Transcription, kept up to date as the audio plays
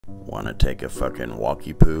Wanna take a fucking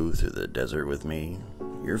walkie-poo through the desert with me?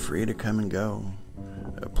 You're free to come and go.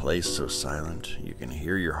 A place so silent you can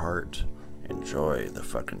hear your heart. Enjoy the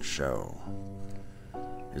fucking show.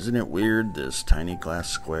 Isn't it weird, this tiny glass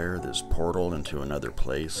square, this portal into another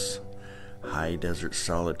place? High desert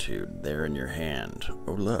solitude there in your hand.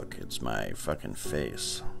 Oh look, it's my fucking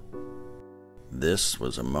face. This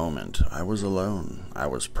was a moment. I was alone. I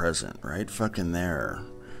was present, right fucking there.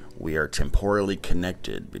 We are temporally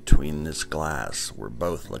connected between this glass. We're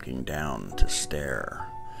both looking down to stare.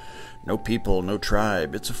 No people, no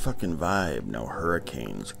tribe, it's a fucking vibe. No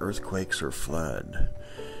hurricanes, earthquakes, or flood.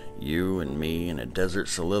 You and me in a desert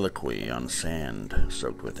soliloquy on sand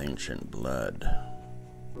soaked with ancient blood.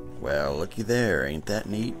 Well, looky there, ain't that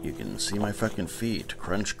neat? You can see my fucking feet.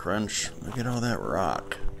 Crunch, crunch, look at all that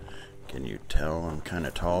rock. Can you tell I'm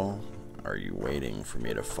kinda tall? Are you waiting for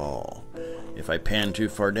me to fall? If I pan too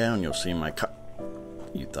far down, you'll see my cock.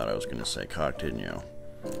 You thought I was gonna say cock, didn't you?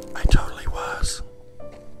 I totally was.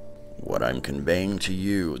 What I'm conveying to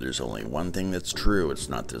you, there's only one thing that's true. It's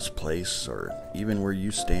not this place or even where you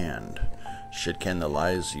stand. Shit can the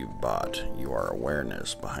lies you've bought. You are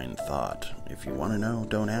awareness behind thought. If you want to know,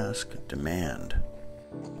 don't ask, demand.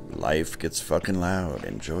 Life gets fucking loud.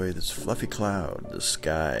 Enjoy this fluffy cloud. The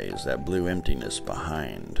sky is that blue emptiness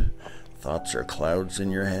behind. Thoughts are clouds in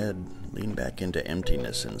your head. Lean back into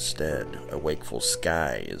emptiness instead. A wakeful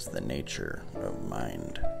sky is the nature of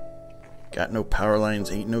mind. Got no power lines,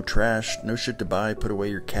 ain't no trash, no shit to buy, put away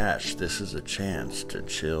your cash. This is a chance to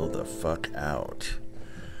chill the fuck out.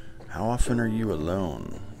 How often are you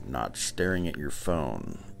alone, not staring at your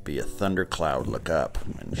phone? Be a thundercloud, look up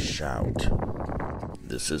and shout.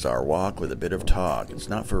 This is our walk with a bit of talk. It's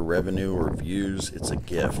not for revenue or views, it's a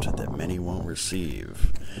gift that many won't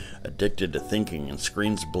receive. Addicted to thinking and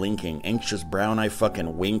screens blinking, anxious brown eye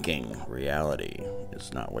fucking winking. Reality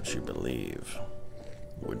is not what you believe.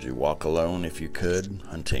 Would you walk alone if you could,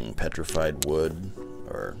 hunting petrified wood,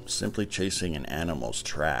 or simply chasing an animal's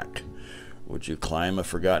track? Would you climb a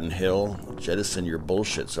forgotten hill, jettison your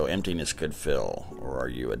bullshit so emptiness could fill, or are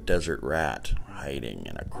you a desert rat hiding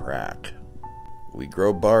in a crack? We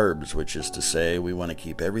grow barbs, which is to say we want to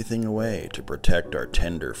keep everything away to protect our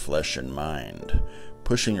tender flesh and mind.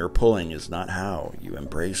 Pushing or pulling is not how you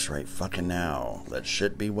embrace right fucking now. Let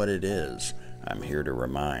shit be what it is. I'm here to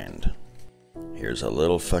remind. Here's a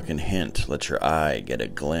little fucking hint, let your eye get a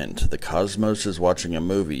glint. The cosmos is watching a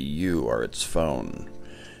movie, you are its phone.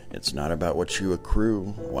 It's not about what you accrue,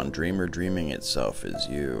 one dreamer dreaming itself is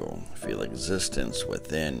you. Feel existence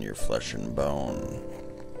within your flesh and bone.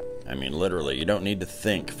 I mean literally, you don't need to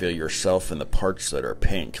think, feel yourself in the parts that are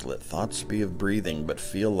pink. Let thoughts be of breathing, but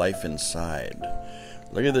feel life inside.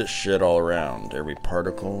 Look at this shit all around. Every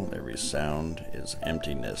particle, every sound is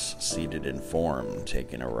emptiness, seated in form,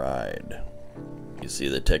 taking a ride. You see,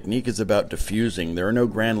 the technique is about diffusing. There are no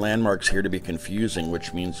grand landmarks here to be confusing,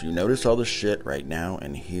 which means you notice all the shit right now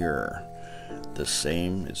and here. The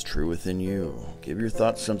same is true within you. Give your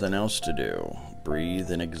thoughts something else to do.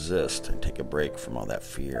 Breathe and exist and take a break from all that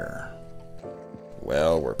fear.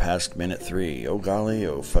 Well, we're past minute 3. Oh golly,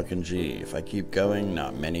 oh fucking gee. If I keep going,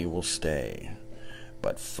 not many will stay.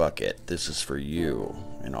 But fuck it, this is for you.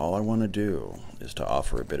 And all I want to do is to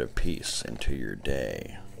offer a bit of peace into your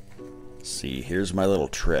day. See, here's my little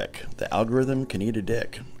trick. The algorithm can eat a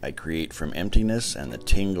dick. I create from emptiness and the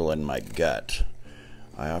tingle in my gut.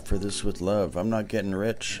 I offer this with love. I'm not getting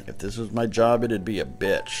rich. If this was my job, it'd be a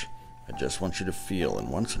bitch. I just want you to feel and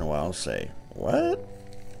once in a while say, what?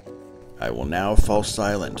 I will now fall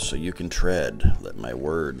silent so you can tread. Let my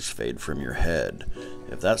words fade from your head.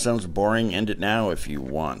 If that sounds boring, end it now if you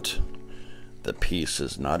want. The peace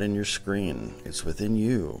is not in your screen. It's within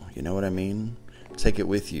you. You know what I mean? Take it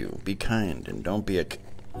with you. Be kind and don't be a...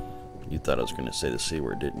 You thought I was going to say the C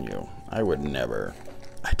word, didn't you? I would never.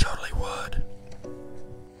 I totally would.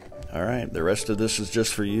 Alright, the rest of this is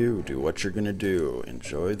just for you. Do what you're going to do.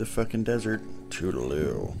 Enjoy the fucking desert.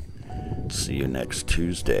 Toodaloo. See you next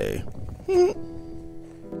Tuesday.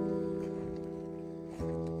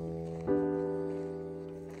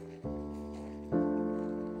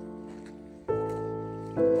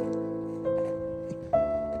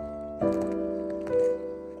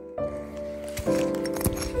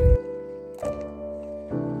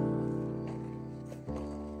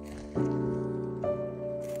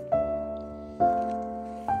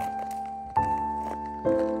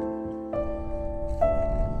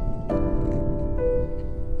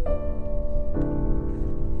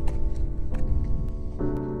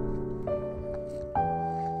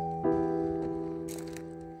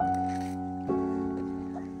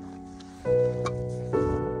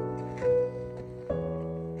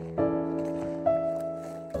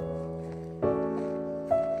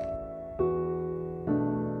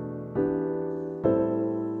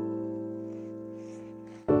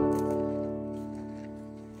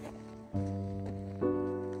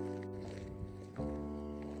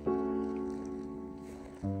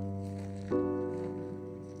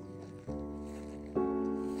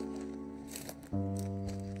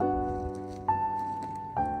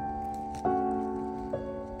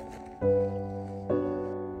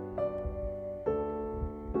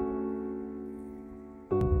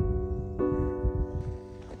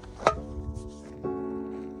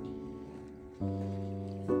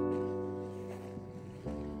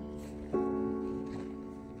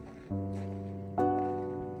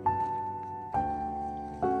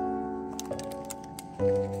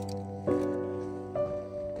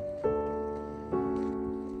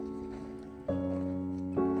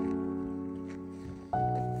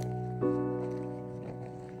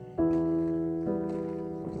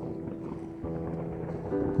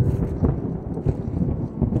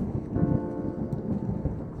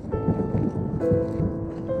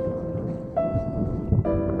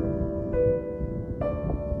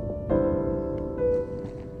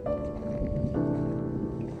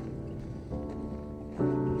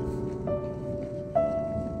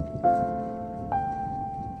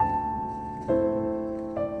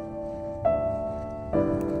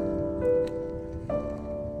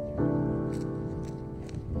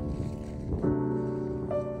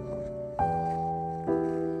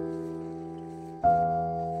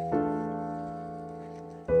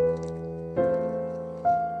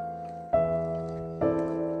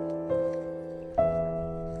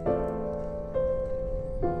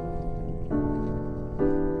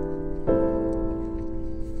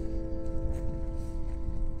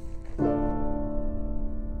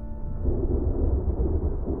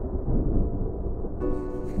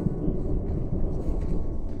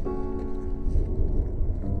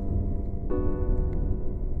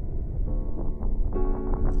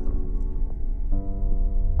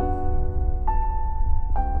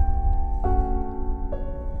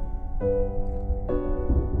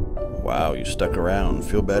 Wow, you stuck around.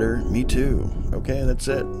 Feel better? Me too. Okay, that's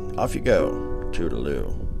it. Off you go.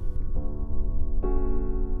 Toodaloo.